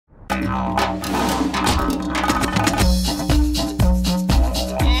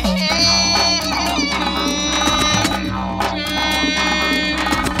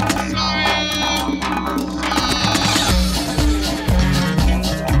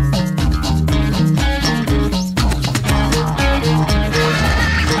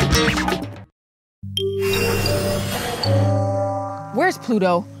Where's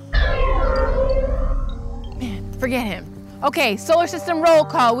Pluto? Man, forget him. Okay, solar system roll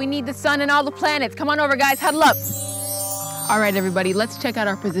call. We need the sun and all the planets. Come on over, guys, huddle up. All right, everybody, let's check out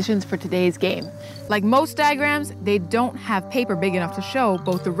our positions for today's game. Like most diagrams, they don't have paper big enough to show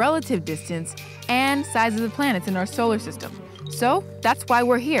both the relative distance and size of the planets in our solar system. So that's why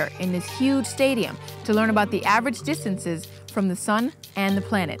we're here in this huge stadium, to learn about the average distances from the sun and the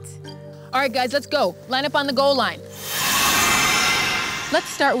planets. All right, guys, let's go. Line up on the goal line. Let's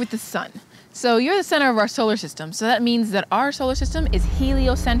start with the sun. So you're the center of our solar system, so that means that our solar system is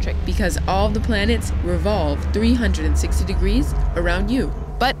heliocentric because all of the planets revolve 360 degrees around you.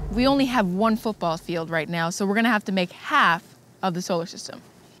 But we only have one football field right now, so we're gonna have to make half of the solar system.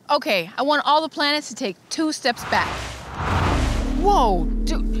 Okay, I want all the planets to take 2 steps back. Whoa,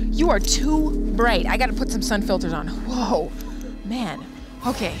 dude, you are too bright. I gotta put some sun filters on. Whoa, man,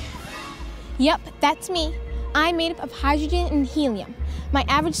 okay. Yep, that's me. I'm made up of hydrogen and helium. My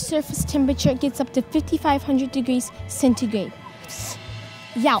average surface temperature gets up to 5,500 degrees centigrade.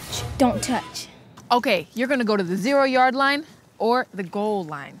 Youch, don't touch. Okay, you're gonna go to the 0-yard line or the goal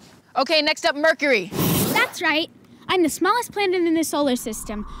line. Okay, next up, Mercury. That's right. I'm the smallest planet in the solar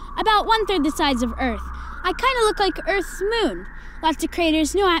system, about 1/3 the size of Earth. I kind of look like Earth's moon. Lots of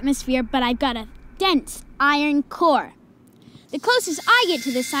craters, no atmosphere, but I've got a dense iron core. The closest I get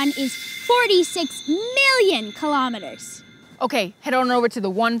to the sun is 46 million kilometers. Okay, head on over to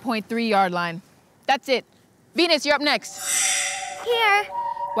the 1.3-yard line. That's it. Venus, you're up next. Here.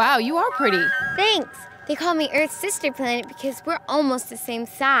 Wow, you are pretty. Thanks. They call me Earth's sister planet because we're almost the same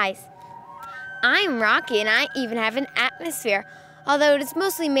size. I'm rocky and I even have an atmosphere, although it is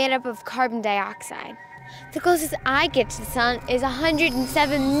mostly made up of carbon dioxide. The closest I get to the sun is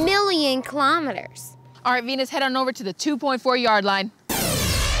 107 million kilometers. All right, Venus, head on over to the 2.4-yard line.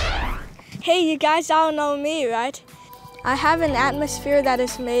 Hey, you guys all know me, right? I have an atmosphere that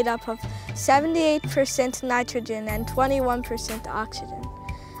is made up of 78% nitrogen and 21% oxygen.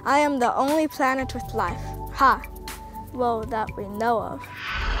 I am the only planet with life. Ha! Well, that we know of.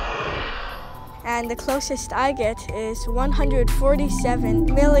 And the closest I get is 147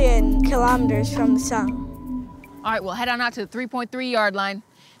 million kilometers from the sun. All right, well, head on out to the 3.3-yard line.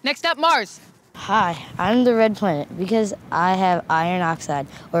 Next up, Mars. Hi, I'm the red planet because I have iron oxide,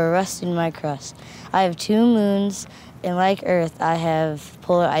 or rust in my crust. I have 2 moons, and like Earth, I have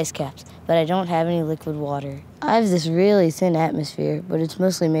polar ice caps, but I don't have any liquid water. I have this really thin atmosphere, but it's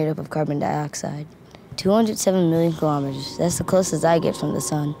mostly made up of carbon dioxide. 207 million kilometers, that's the closest I get from the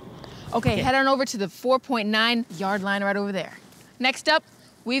sun. Okay, head on over to the 4.9-yard line right over there. Next up,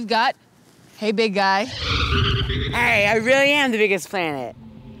 we've got, hey, big guy. Hey, I really am the biggest planet.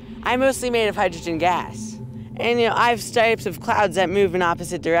 I'm mostly made of hydrogen gas. And, I have stripes of clouds that move in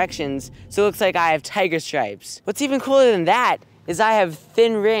opposite directions, so it looks like I have tiger stripes. What's even cooler than that is I have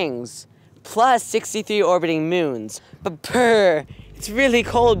thin rings, plus 63 orbiting moons. But it's really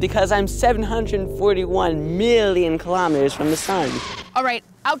cold because I'm 741 million kilometers from the sun. All right,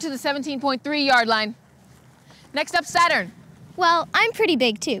 out to the 17.3-yard line. Next up, Saturn. Well, I'm pretty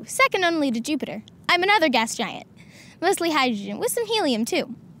big too, second only to Jupiter. I'm another gas giant, mostly hydrogen with some helium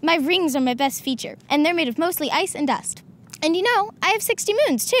too. My rings are my best feature, and they're made of mostly ice and dust. And I have 60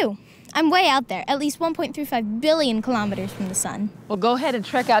 moons too. I'm way out there, at least 1.35 billion kilometers from the sun. Well, go ahead and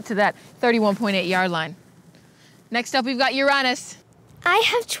trek out to that 31.8-yard line. Next up, we've got Uranus. I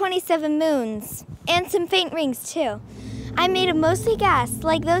have 27 moons and some faint rings too. I'm made of mostly gas,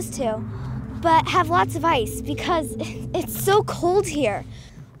 like those two, but have lots of ice because it's so cold here.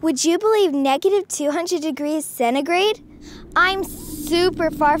 Would you believe negative 200 degrees centigrade? I'm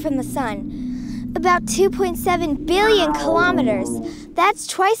super far from the sun, about 2.7 billion kilometers. That's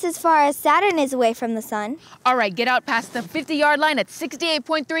twice as far as Saturn is away from the sun. All right, get out past the 50-yard line at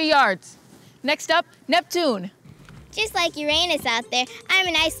 68.3 yards. Next up, Neptune. Just like Uranus out there, I'm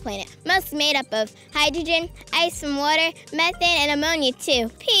an ice planet, mostly made up of hydrogen, ice from water, methane, and ammonia too.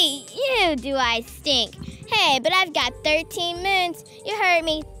 Pete, do I stink. Hey, but I've got 13 moons. You heard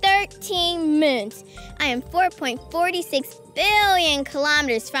me, 13 moons. I am 4.46 billion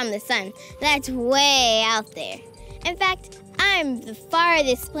kilometers from the sun. That's way out there. In fact, I'm the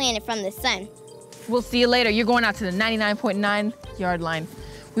farthest planet from the sun. We'll see you later. You're going out to the 99.9-yard line.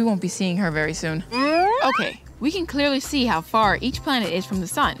 We won't be seeing her very soon. Okay, we can clearly see how far each planet is from the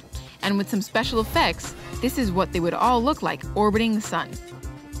sun. And with some special effects, this is what they would all look like orbiting the sun.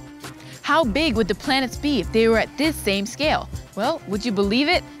 How big would the planets be if they were at this same scale? Well, would you believe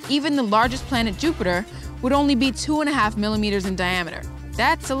it? Even the largest planet, Jupiter, would only be 2.5 millimeters in diameter.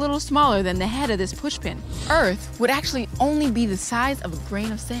 That's a little smaller than the head of this pushpin. Earth would actually only be the size of a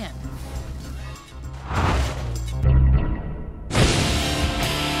grain of sand.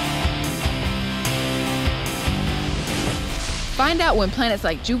 Find out when planets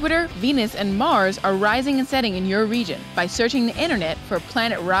like Jupiter, Venus, and Mars are rising and setting in your region by searching the internet for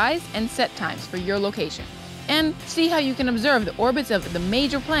planet rise and set times for your location. And see how you can observe the orbits of the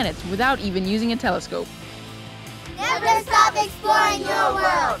major planets without even using a telescope. Never stop exploring your world.